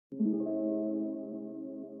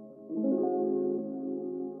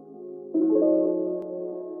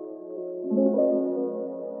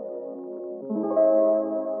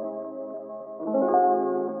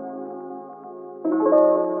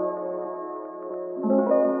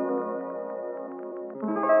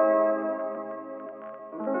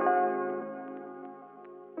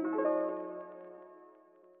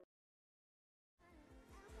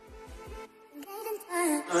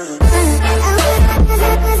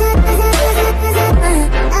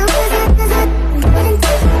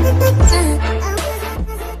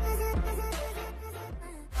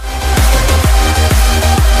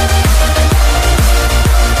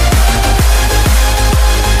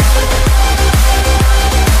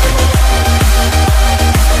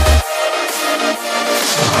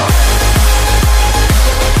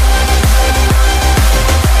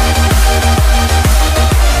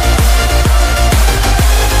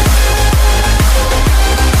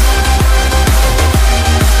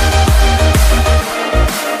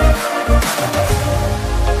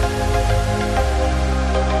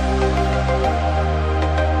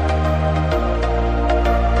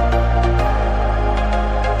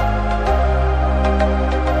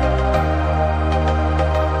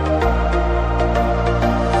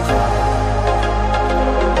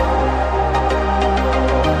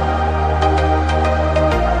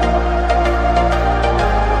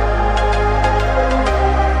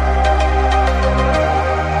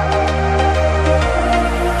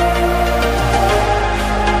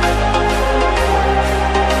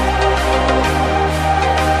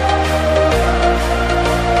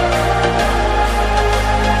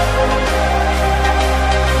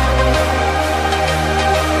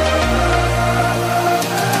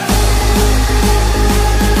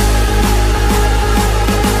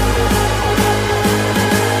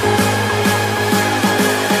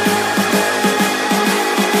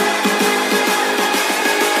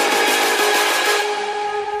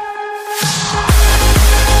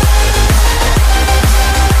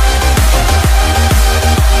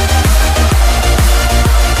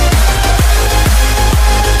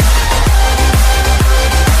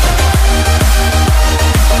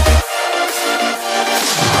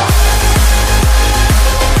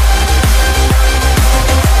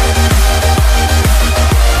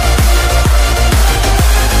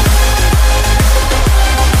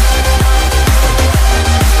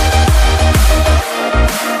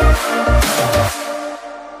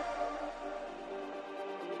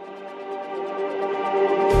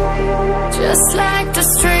Just like the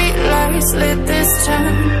street lights lit this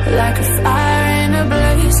town, like a fire in a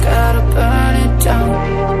blaze, gotta burn it down.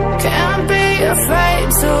 Can't be afraid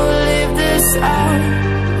to leave this out.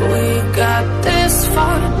 We got this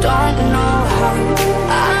far, don't know how.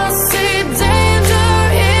 I see danger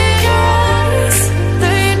in your eyes.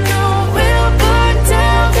 They know we'll burn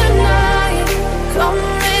down the night.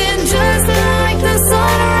 Coming just like the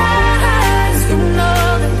sunrise. You know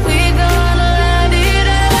that we gonna let it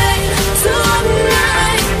away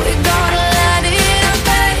tonight. We gonna let it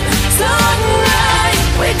away tonight.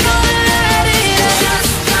 We gonna let it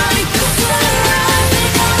just like the sunrise. We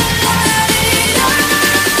gonna let it away.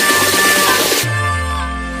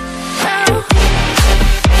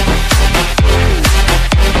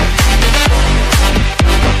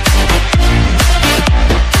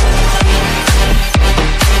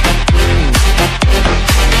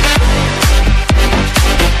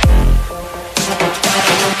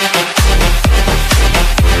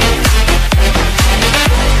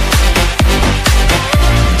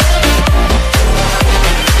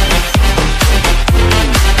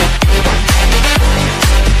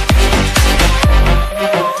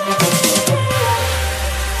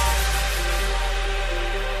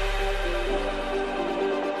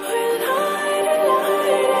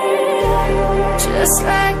 Just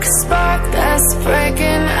like a spark that's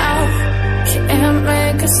breaking out. Can't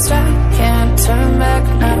make a stop, can't turn back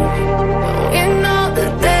now. We know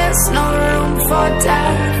that there's no room for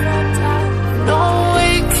doubt. No, we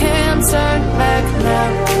can't turn back now.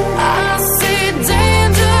 I see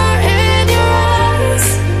danger in your eyes.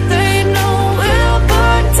 They know we'll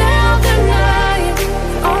burn down the night.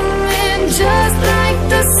 Coming just like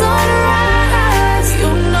the sunrise.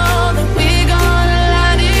 You know that we gonna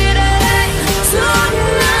let it away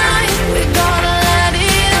tonight. We gonna let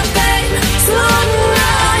it away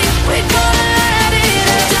tonight. We gonna let it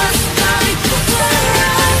just like the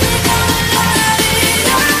sunrise. We gonna let it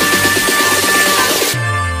away.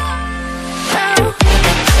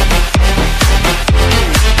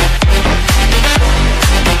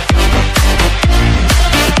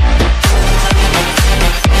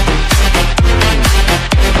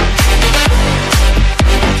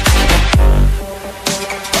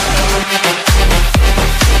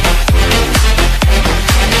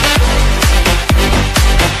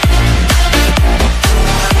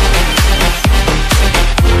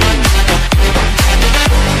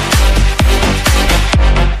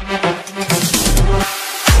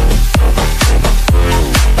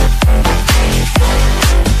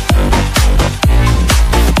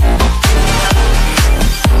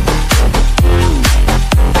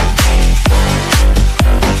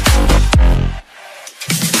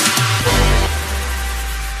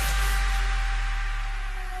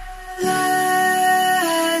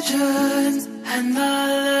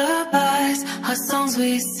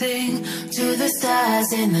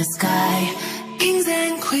 stars in the sky. Kings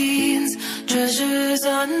and queens, treasures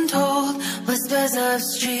untold, whispers of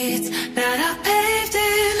streets that are paved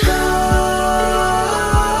in gold.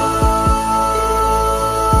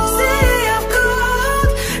 City of gold,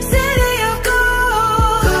 city of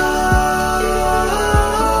gold,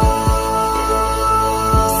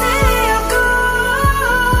 city of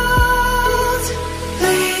gold.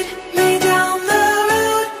 Lead me down the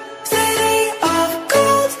road, city of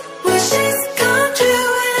gold. Wishes come true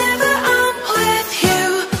whenever I'm with you.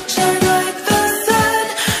 Shine like the sun,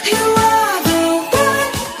 you are the one.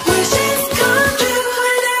 Wishes come true.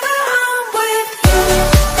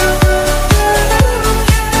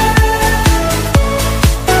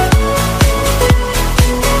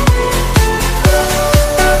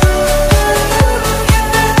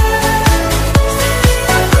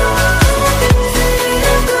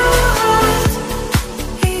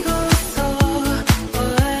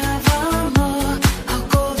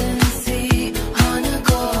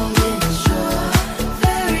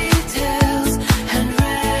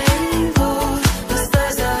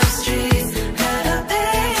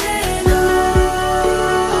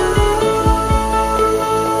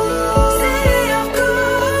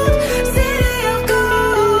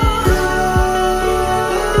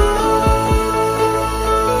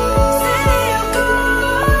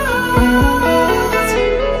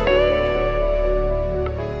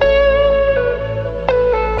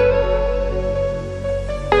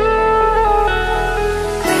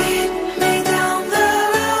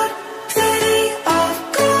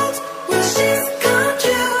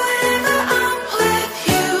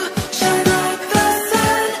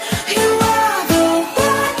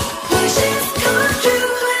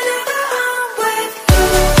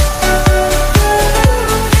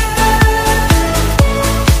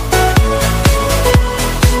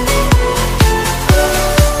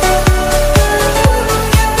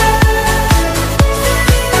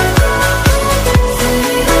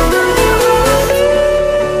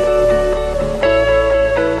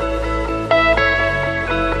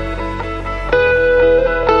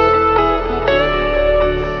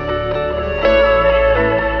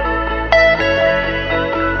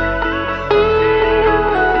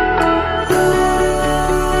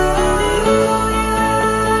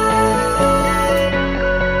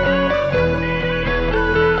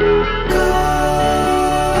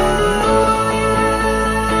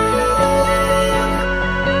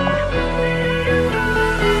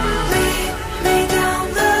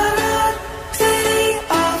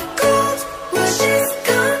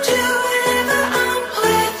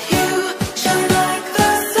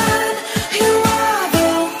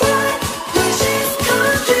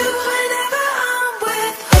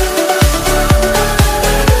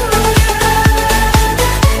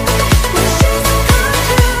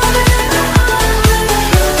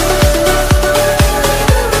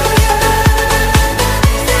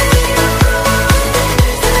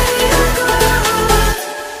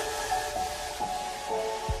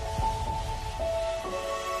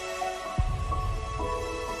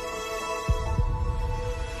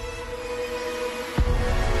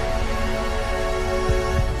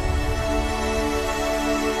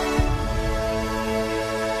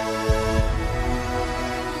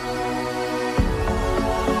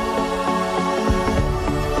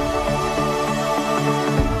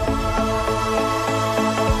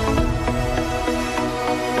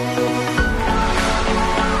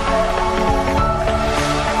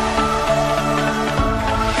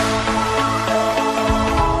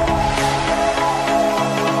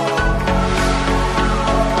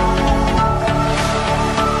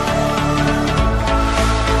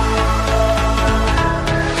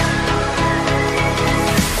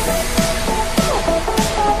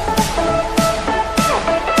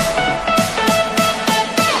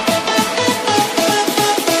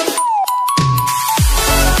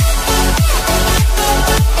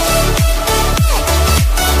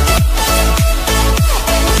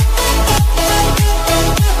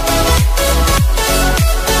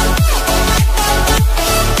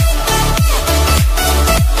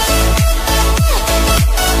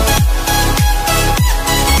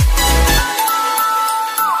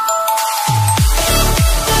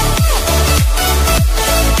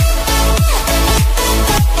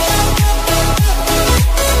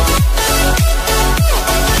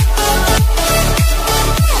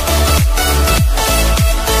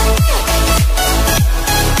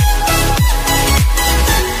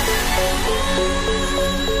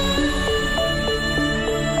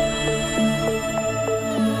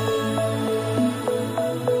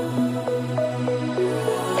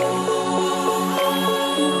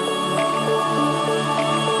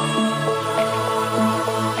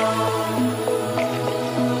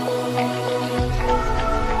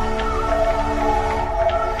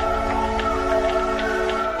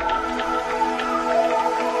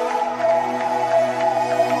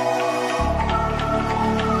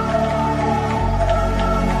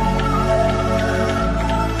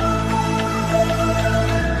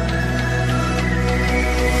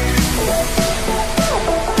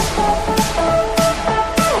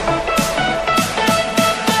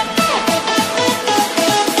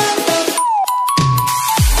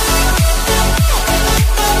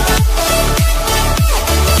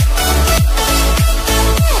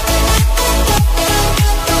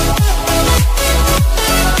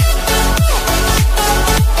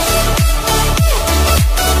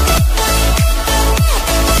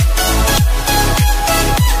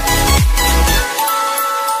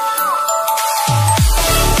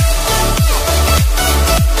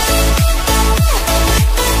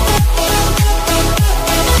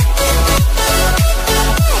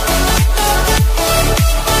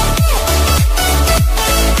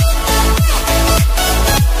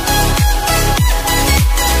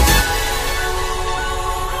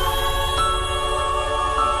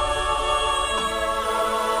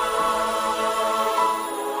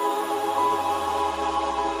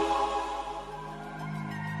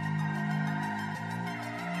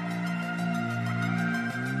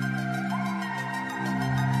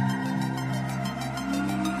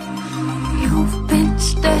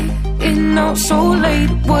 staying out so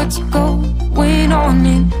late? What's going on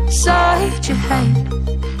inside your head,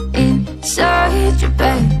 inside your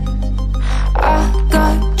bed? I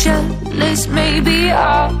got jealous, maybe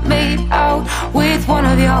I made out with one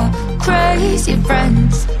of your crazy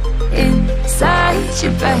friends inside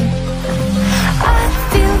your bed. I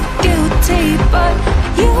feel guilty, but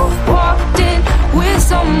you walked in with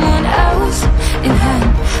someone else in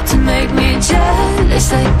hand to make me jealous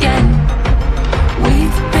again.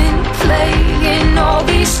 We've been playing all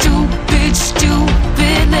these stupid,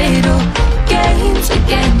 stupid little games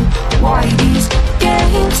again. Why these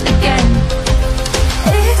games again?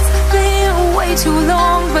 It's been way too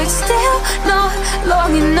long, but still not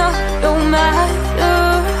long enough. No matter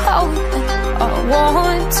how I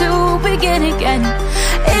want to begin again.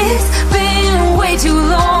 It's been way too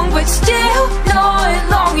long, but still not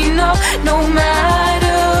long enough. No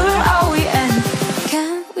matter how we end,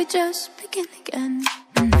 can't we just begin again?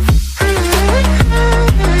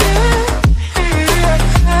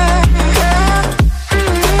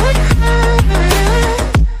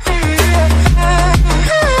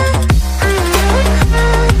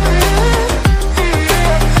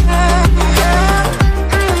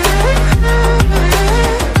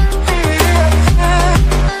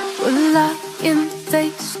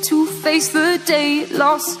 The day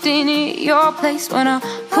lost in your place when I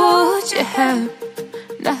put your hair,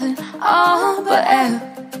 nothing on but air.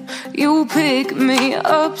 You pick me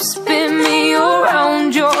up, spin me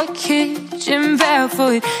around your kitchen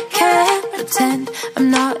barefoot. Can't pretend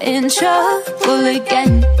I'm not in trouble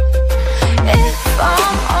again. If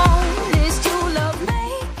I'm